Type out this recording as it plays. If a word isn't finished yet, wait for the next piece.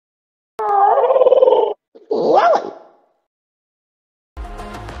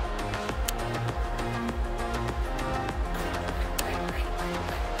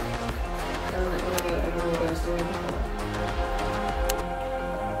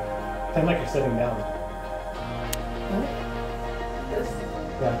Sound like you're sitting down. What? This?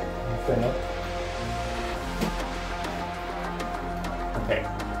 Yeah, you stand up. Okay.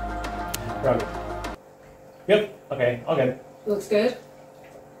 Rub it. Yep, okay, all good. Looks good?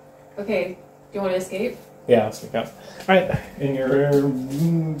 Okay, do you want to escape? Yeah, I'll speak up. Alright, and your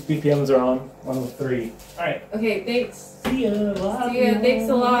BPMs are on 103. Alright. Okay, thanks. See ya. Love See ya. you. Thanks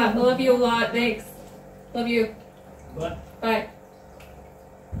a lot. Love you a lot. Thanks. Love you. What? Bye.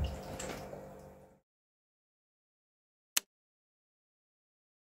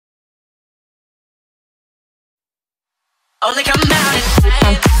 Only come out at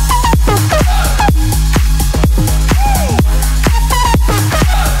night.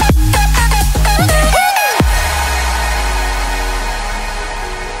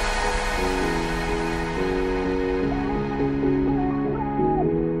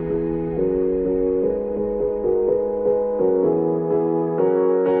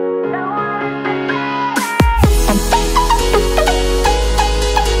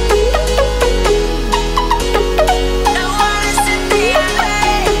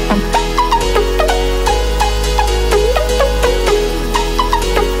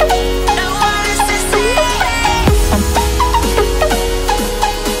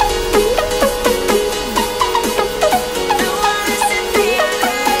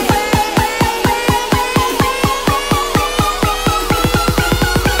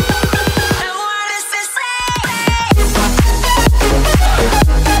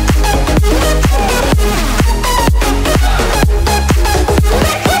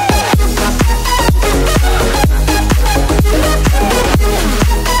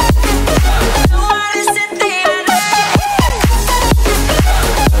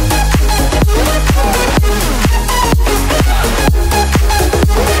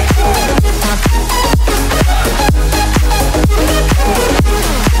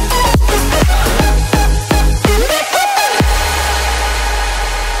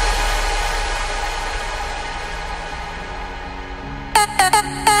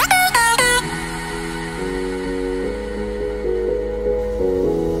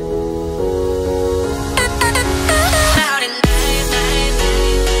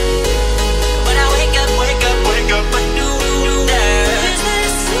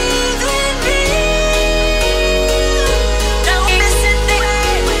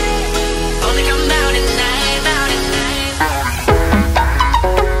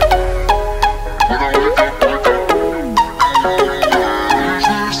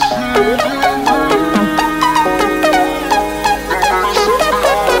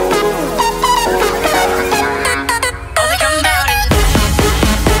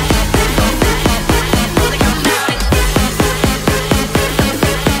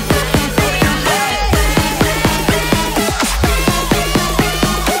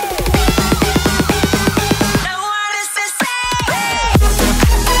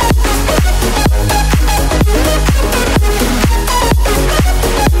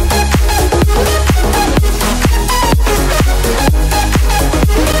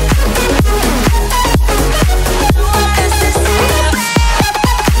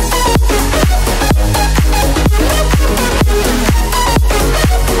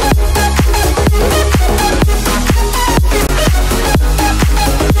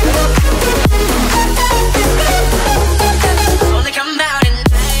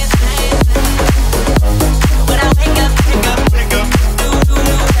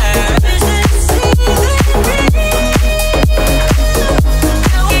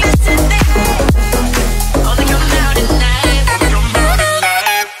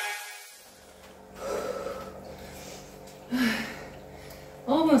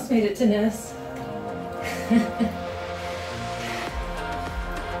 Made it to Ness.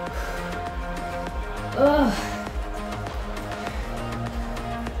 Ugh.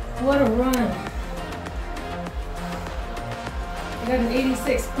 What a run. I got an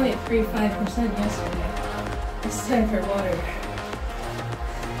 86.35% yesterday. It's time for water.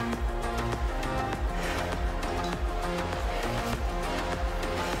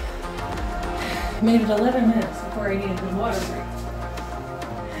 Made it 11 minutes before I needed the water break.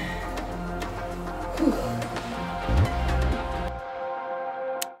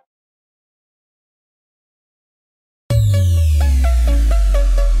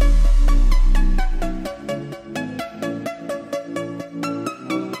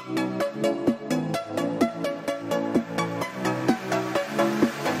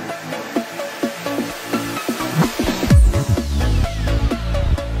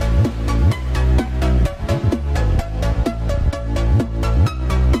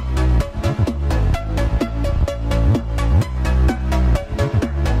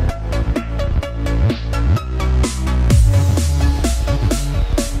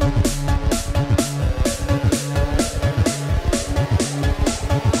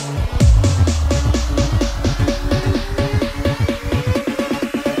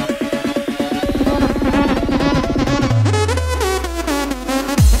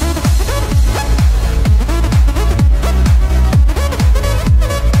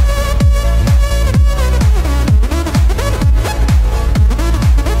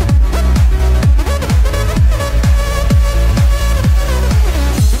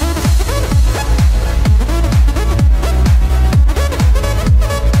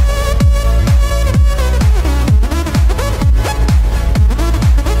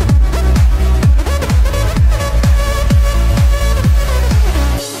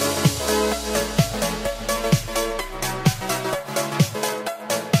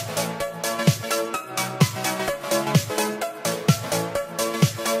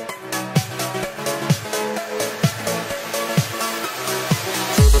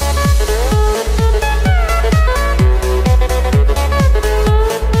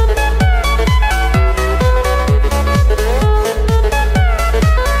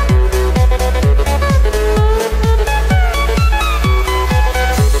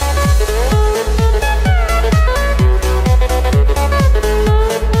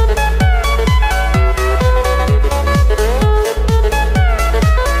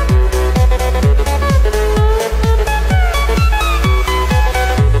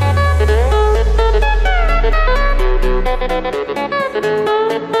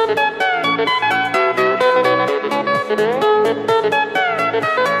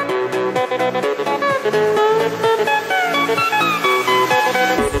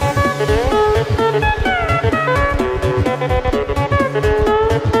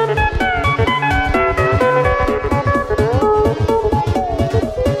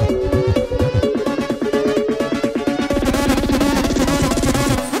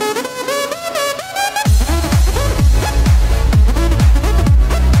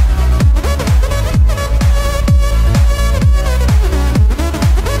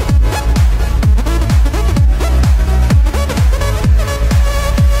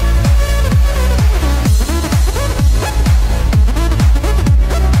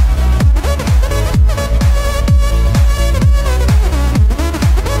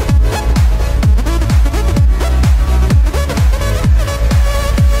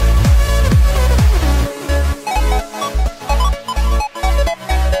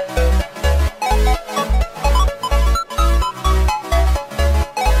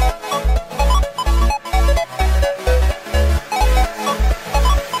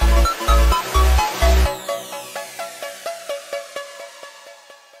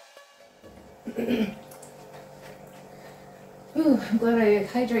 glad I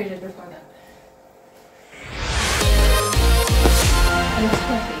hydrated before that. And it's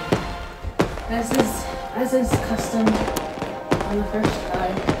fluffy. As is custom on the first try.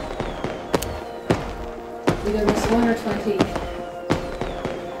 Either miss 1 or 20.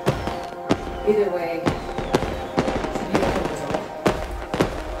 Either way, it's a beautiful result.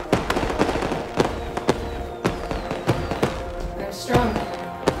 I'm strong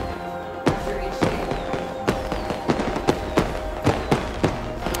after each day.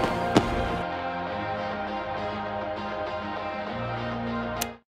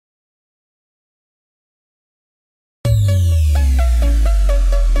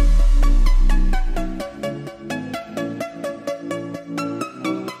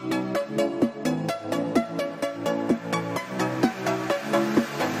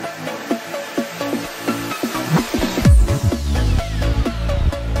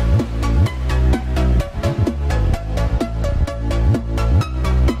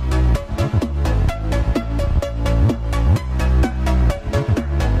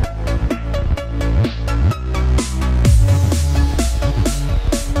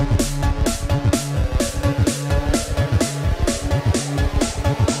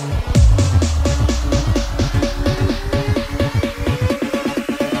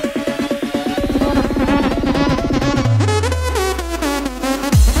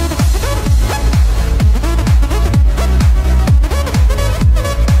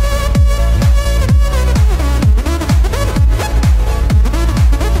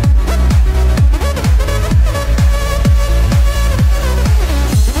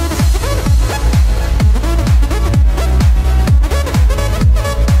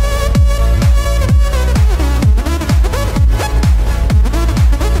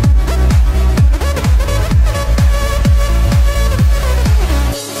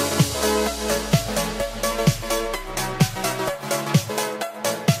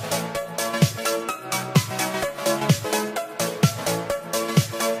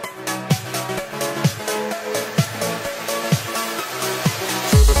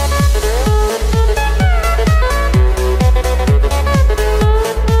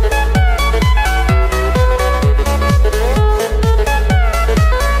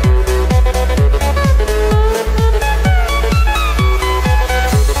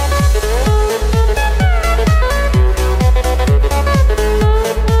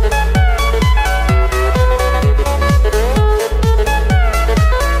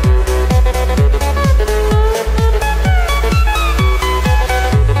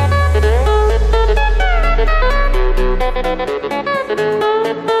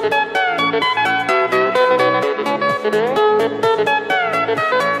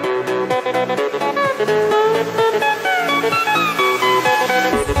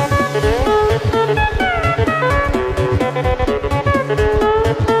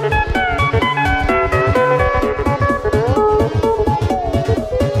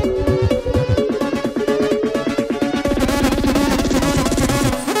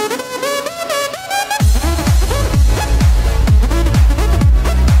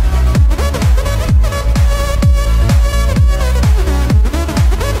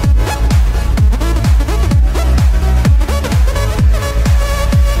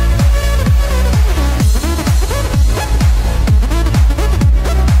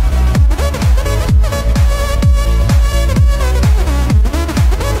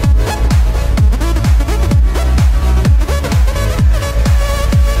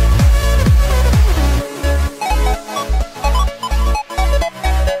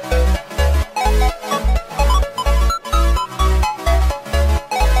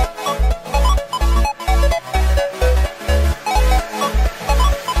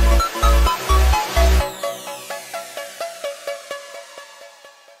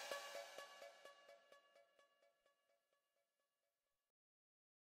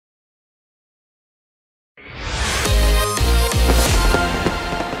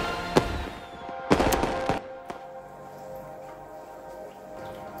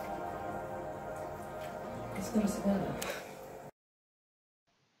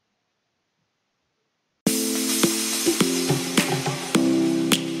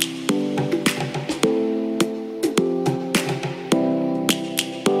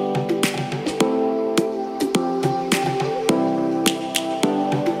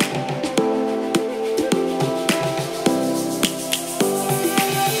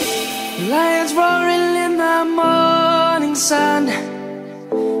 Lions roaring in the morning sun,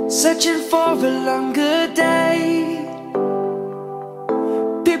 searching for a longer day.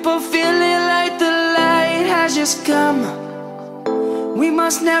 People feeling like the light has just come. We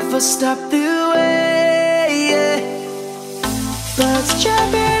must never stop the way, yeah. birds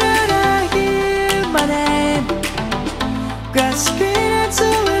chirping and I hear my name, grasping into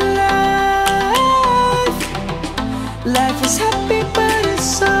life. Life is happy but it's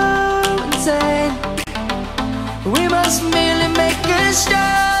so insane. We must merely make a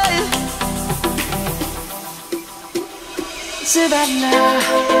start. Savannah,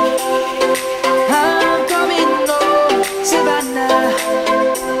 I'm coming home. Savannah,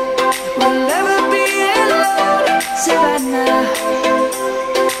 we'll never be alone. Savannah,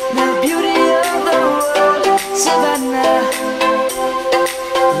 the beauty of the world. Savannah,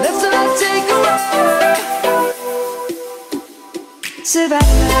 let's all take a walk.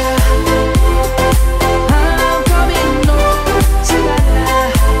 Savannah, I'm coming home. Savannah,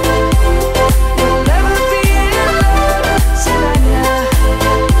 we'll never be alone. Savannah,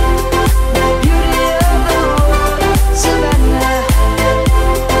 the beauty of the world. Savannah,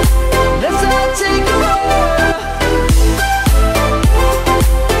 let's all take a walk.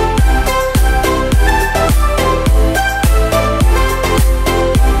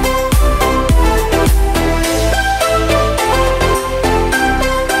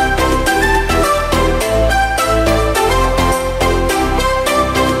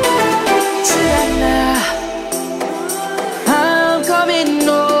 Savannah, I'm coming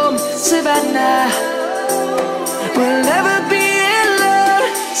home. Savannah, we'll never be alone.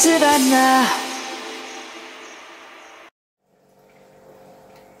 Savannah.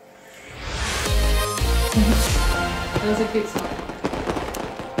 That was a cute song.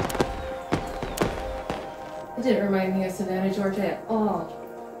 It didn't remind me of Savannah, Georgia at all.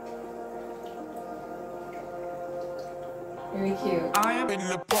 Very cute. I am in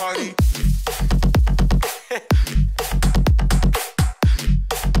the party.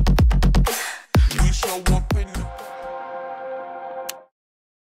 We show up in the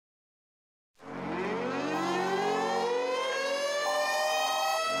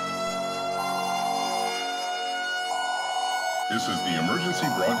This is the emergency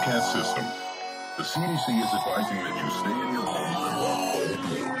broadcast system. The CDC is advising that you stay in your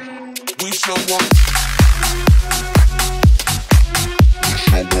home. we show up.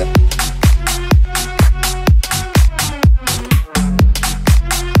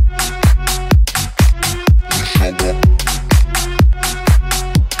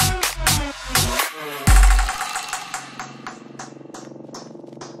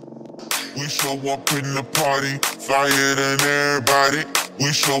 We show up in the party, flyer than everybody.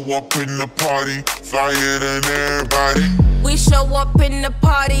 We show up in the party, flyer than everybody. We show up in the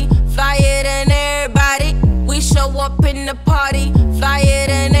party, flyer than everybody. We show up in the party, flyer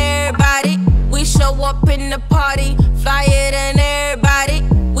than everybody. We show up in the party, flyer than everybody.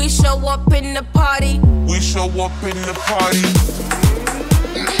 We show up in the party. We show up in the party.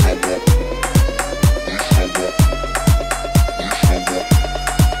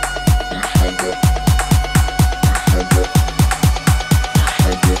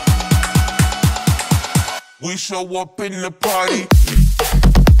 We show up in the party.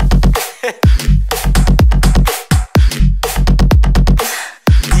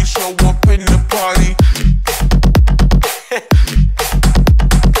 We show up in the party.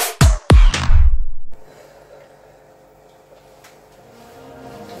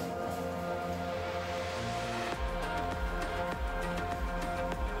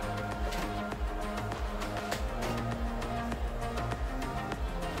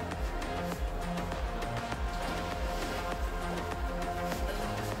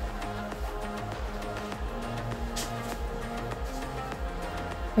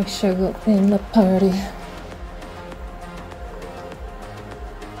 I show up in the party.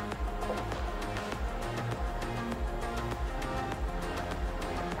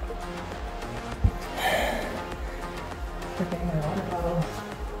 Forgetting my water bottle.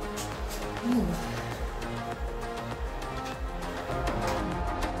 Ooh.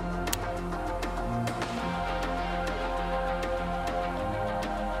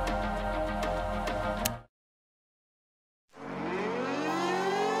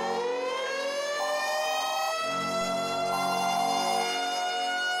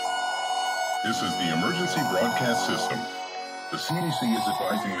 This is the emergency broadcast system. The CDC is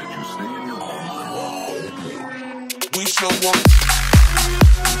advising that you stay in your home. We show up.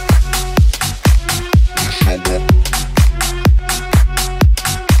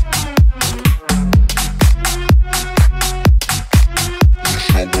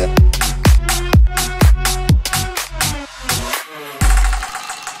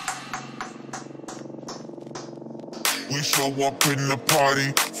 We show up in the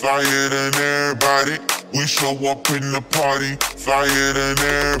party, flyer than everybody. We show up in the party, flyer than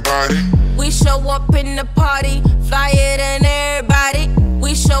everybody. We show up in the party, flyer than everybody.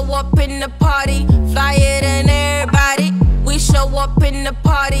 We show up in the party, flyer than everybody. We show up in the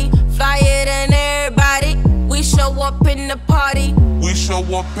party, flyer than everybody. We show up in the party. We show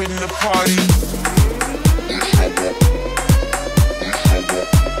up in the party.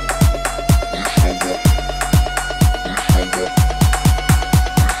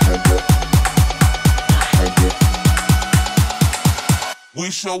 We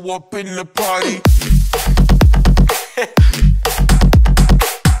show up in the party.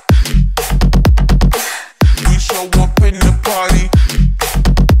 We show up in the party.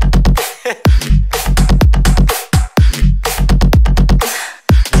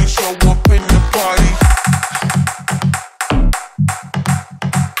 We show up in the party.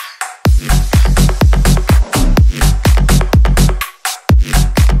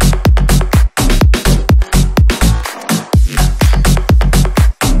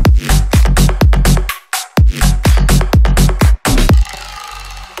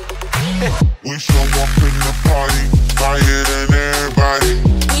 We show up in the party, flyer than everybody.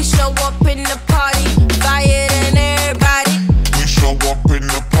 We show up in the party, flyer than everybody. We show up in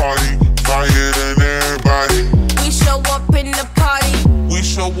the party, flyer than everybody. We show up in the party. We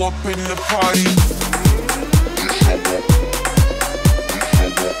show up in the party.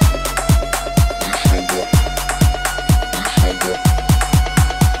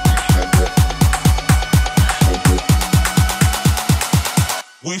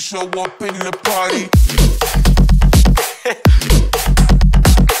 We show up in the party.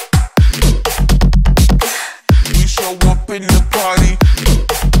 We show up in the party.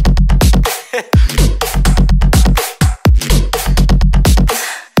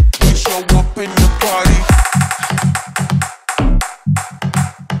 We show up in the party.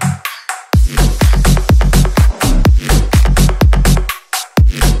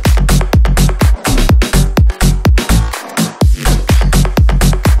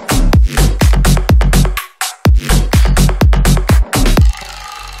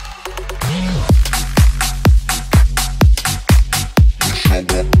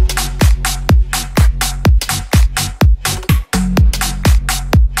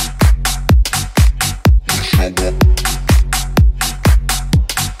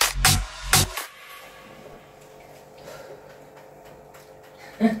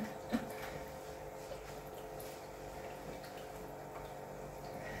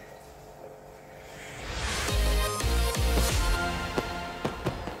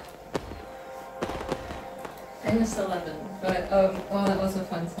 I missed 11, but well, that was a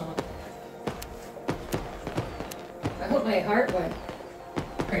fun song. I hope my heart went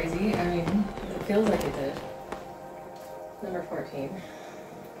crazy. I mean, it feels like it did. Number 14.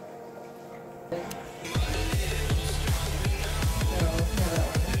 No, not that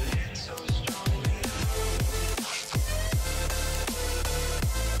one.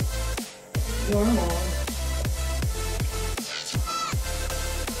 Normal.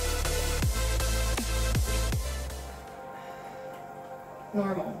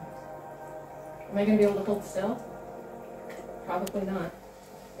 Normal. Am I going to be able to hold still? Probably not.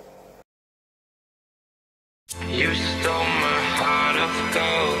 You stole my heart of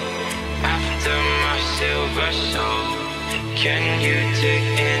gold after my silver soul. Can you dig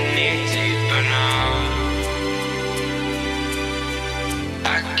any deeper now?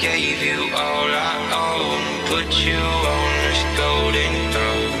 I gave you all I own, put you on this golden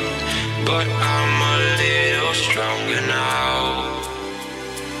throne, but I'm a little stronger now.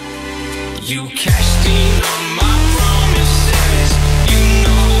 You cashed in on my promises. You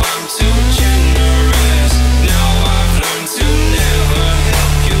know I'm too generous. Now I've learned to never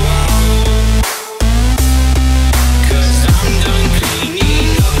help you out, 'cause I'm done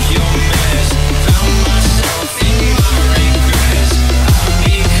cleaning up your mess. Found myself in my regrets. I've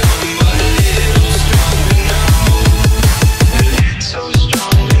become a little stronger now. A little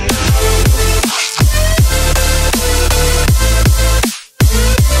stronger now.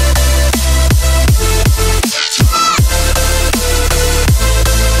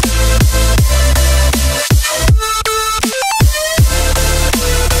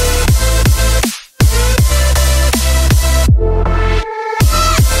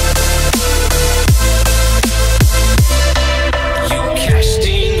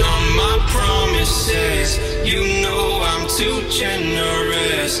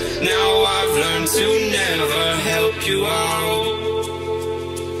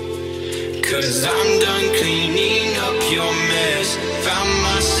 Cause I'm done cleaning up your mess. Found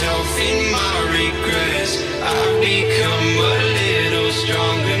myself in my regrets. I've become a little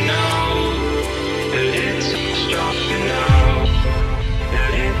stronger now. A little stronger now. A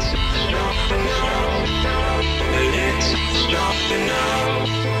little stronger.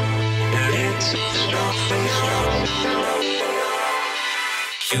 You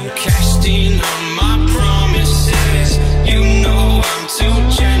cashed in on my promises. You know I'm too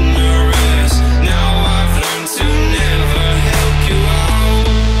generous. Now I've learned to never help you out.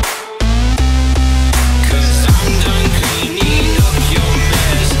 'Cause I'm done cleaning up your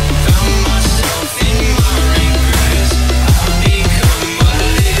mess. Found myself in my regrets. I've become a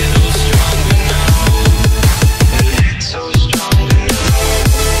little stronger now. A little stronger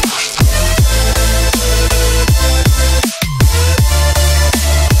now.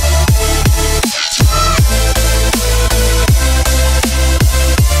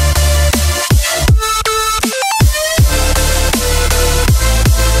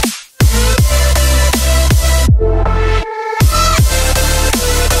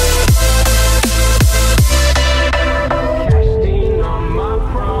 Cashed in on my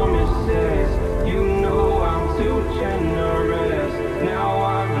promises. You know I'm too generous. Now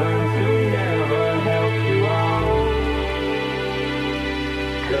I've learned to never help you out.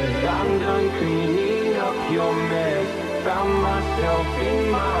 'Cause I'm done cleaning up your mess. Found myself in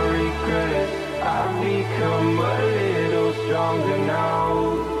my regrets. I've become a little stronger now.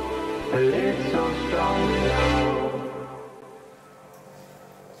 A little stronger now.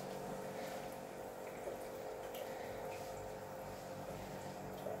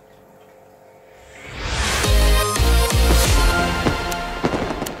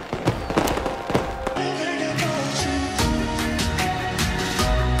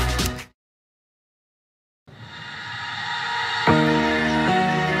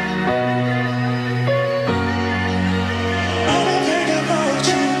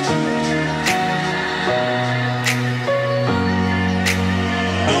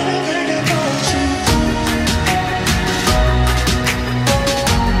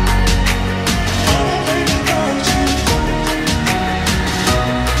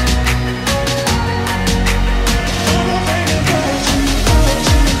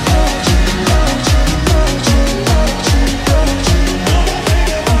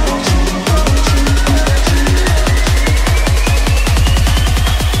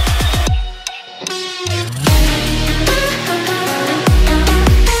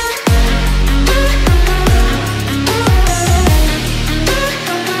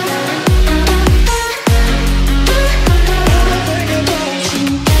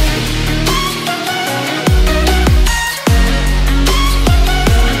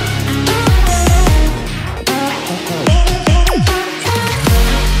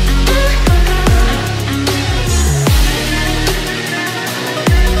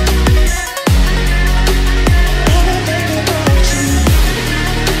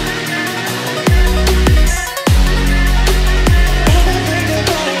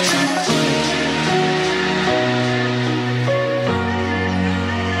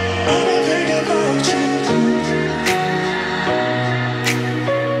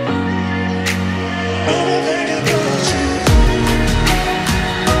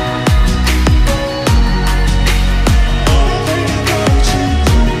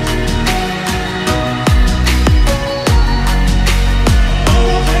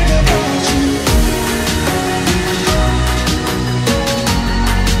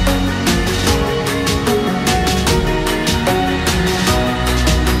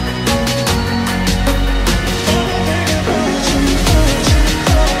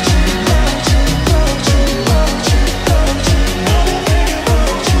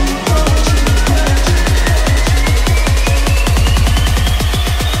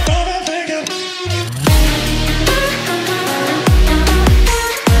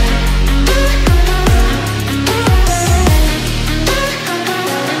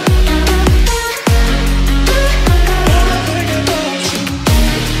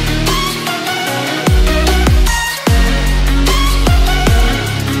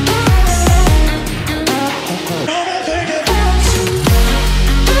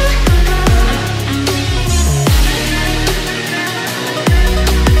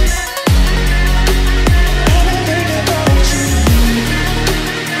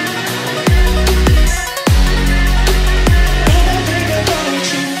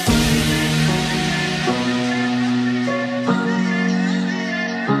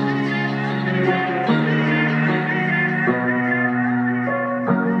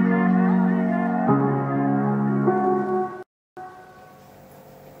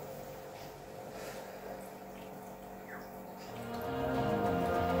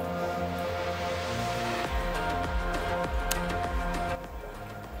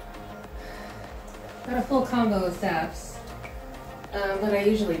 Got a full combo of saps, but I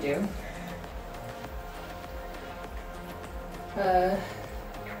usually do.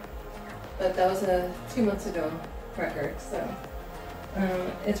 but that was a 2 months ago record, so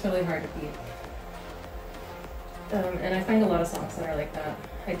it's really hard to beat. And I find a lot of songs that are like that.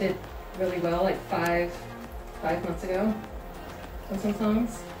 I did really well like five months ago on some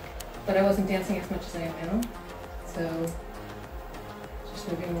songs, but I wasn't dancing as much as I am now, so just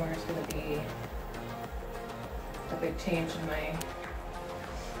moving more is going to be a big change in my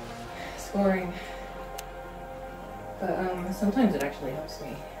scoring. But sometimes it actually helps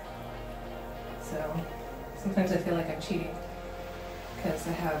me. So sometimes I feel like I'm cheating because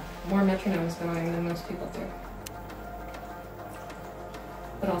I have more metronomes going than most people do.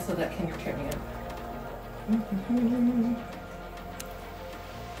 But also that can trip me up.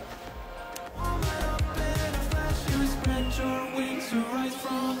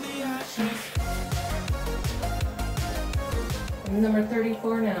 I'm number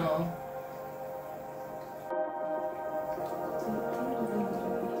 34 now.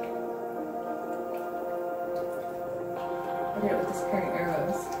 I did it with this pair of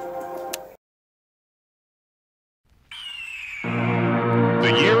arrows.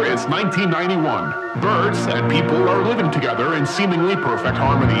 The year is 1991. Birds and people are living together in seemingly perfect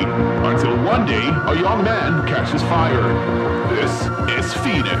harmony, until one day a young man catches fire. This is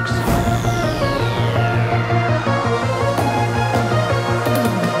Phoenix.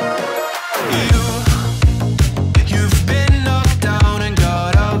 You've been knocked down and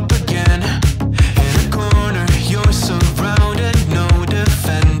got up again. In a corner, you're surrounded, no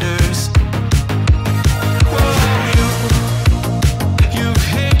defenders. You've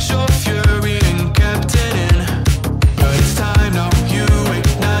hid your fury and kept it in, but it's time now you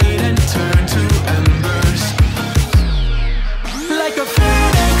ignite and turn to embers. Like a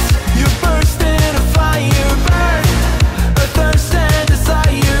phoenix, you burst in a fire burn, a thirst and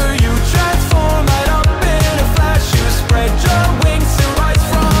desire. You transform right up in a flash. You spread your wings and rise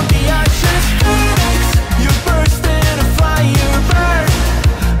from the ashes. Phoenix, you burst in a fire burn,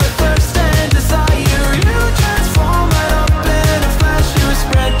 a thirst and desire. You transform right up in a flash. You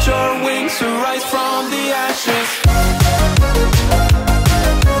spread your wings to rise from the ashes.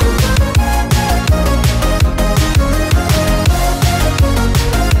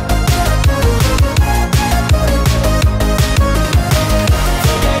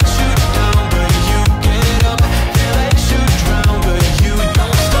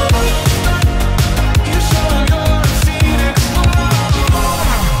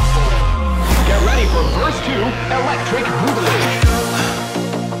 Electric Boogaloo.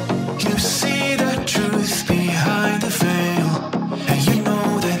 You see the truth behind the veil, and you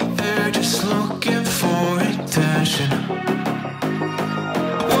know that they're just looking for attention.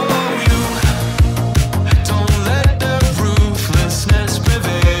 Oh, you don't let the ruthlessness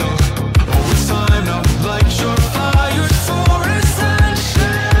prevail. Oh, it's time now, light your fires for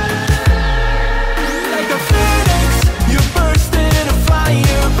ascension. Like a phoenix, you burst in a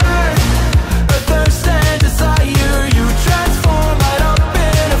fire burn, a thirst and desire. You transform right up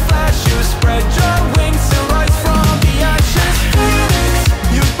in a flash. You spread your wings and rise from the ashes. Phoenix,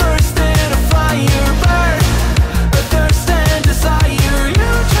 you burst in a fire burn, a thirst and desire. You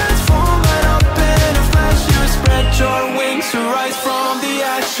transform right up in a flash. You spread your wings to rise from the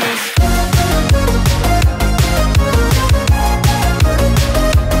ashes.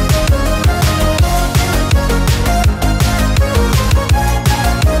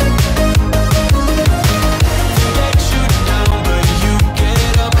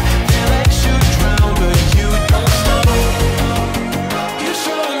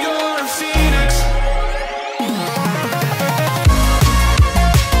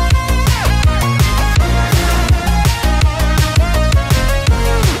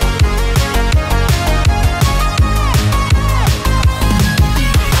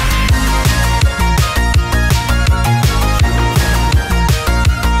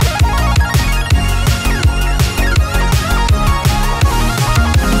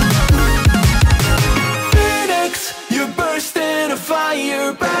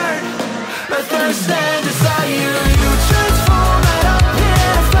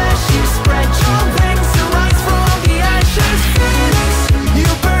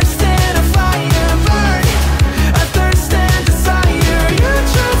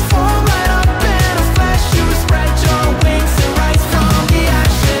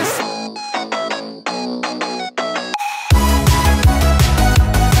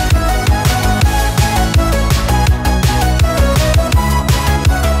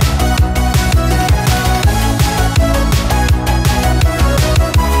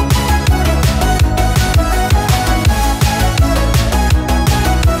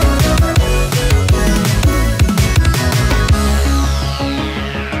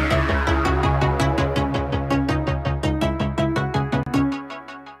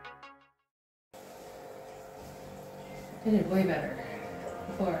 did way better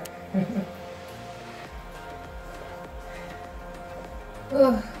before.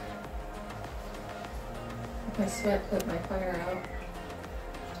 Ugh. If I sweat, put my fire out.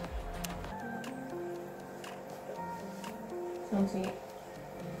 Sounds neat.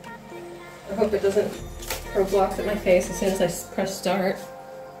 I hope it doesn't throw blocks at my face as soon as I press start.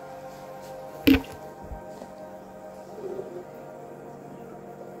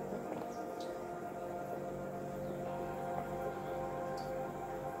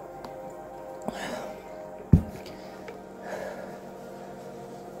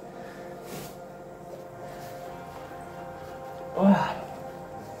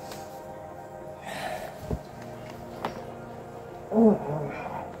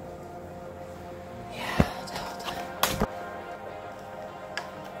 Yeah,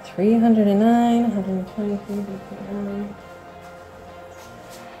 309, 123 BPM.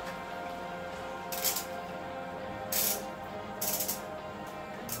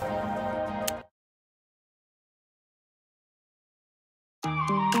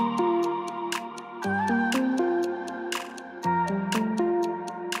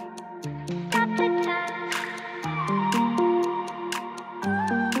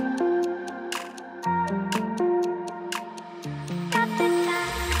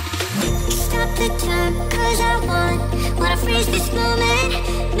 Stop the time, cause I wanna freeze this moment.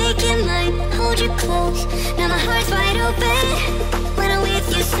 Make it mine, hold you close. Now my heart's wide open. When I'm with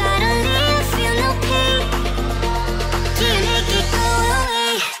you suddenly I feel no pain. Do you make it go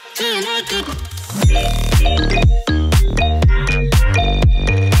away? Do you make it?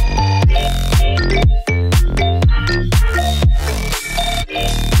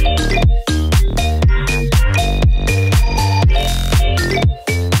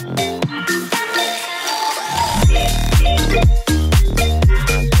 The time, cause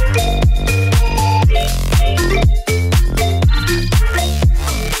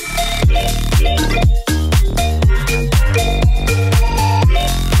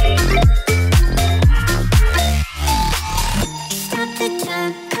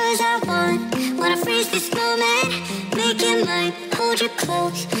I wanna freeze this moment. Make it mine, hold you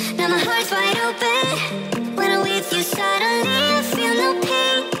close. Now my heart's wide open. When I'm with you suddenly I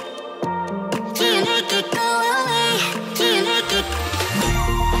feel no pain. Do you make it go away? Do you make it?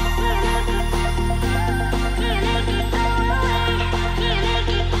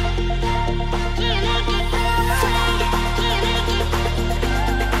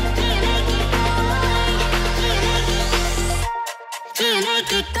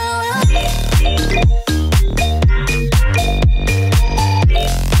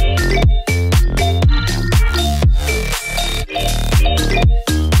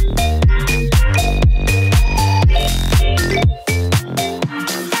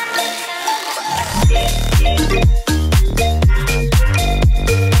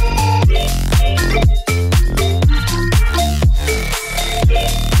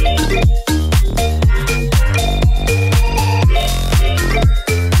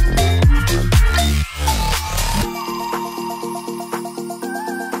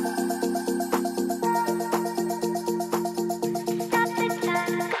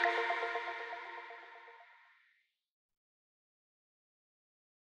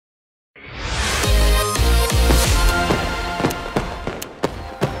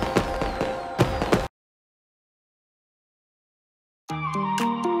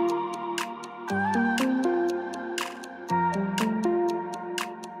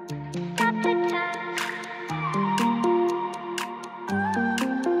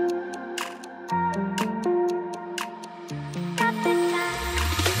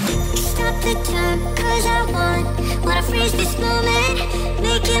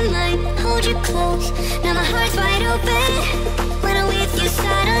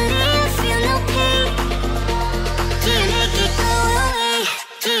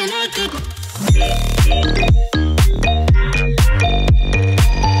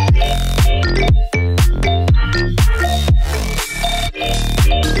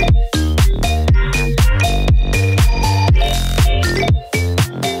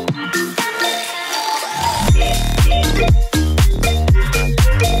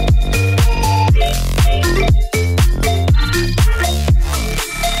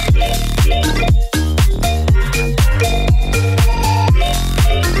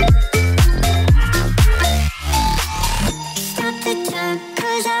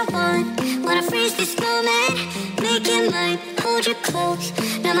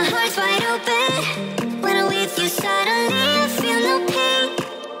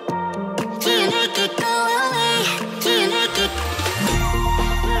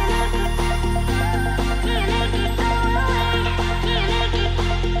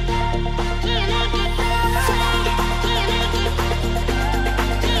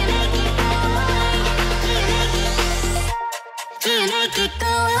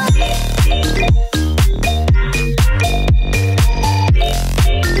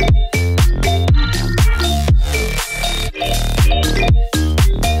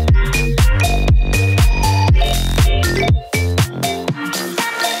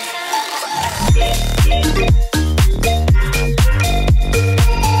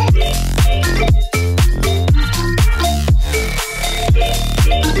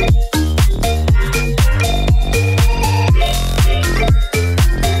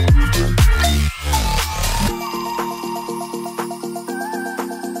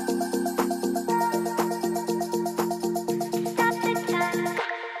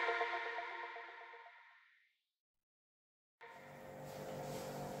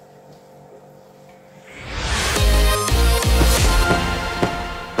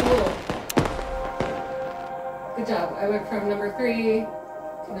 went from number 3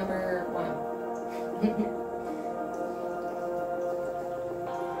 to number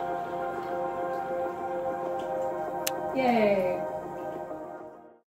 1. Yay!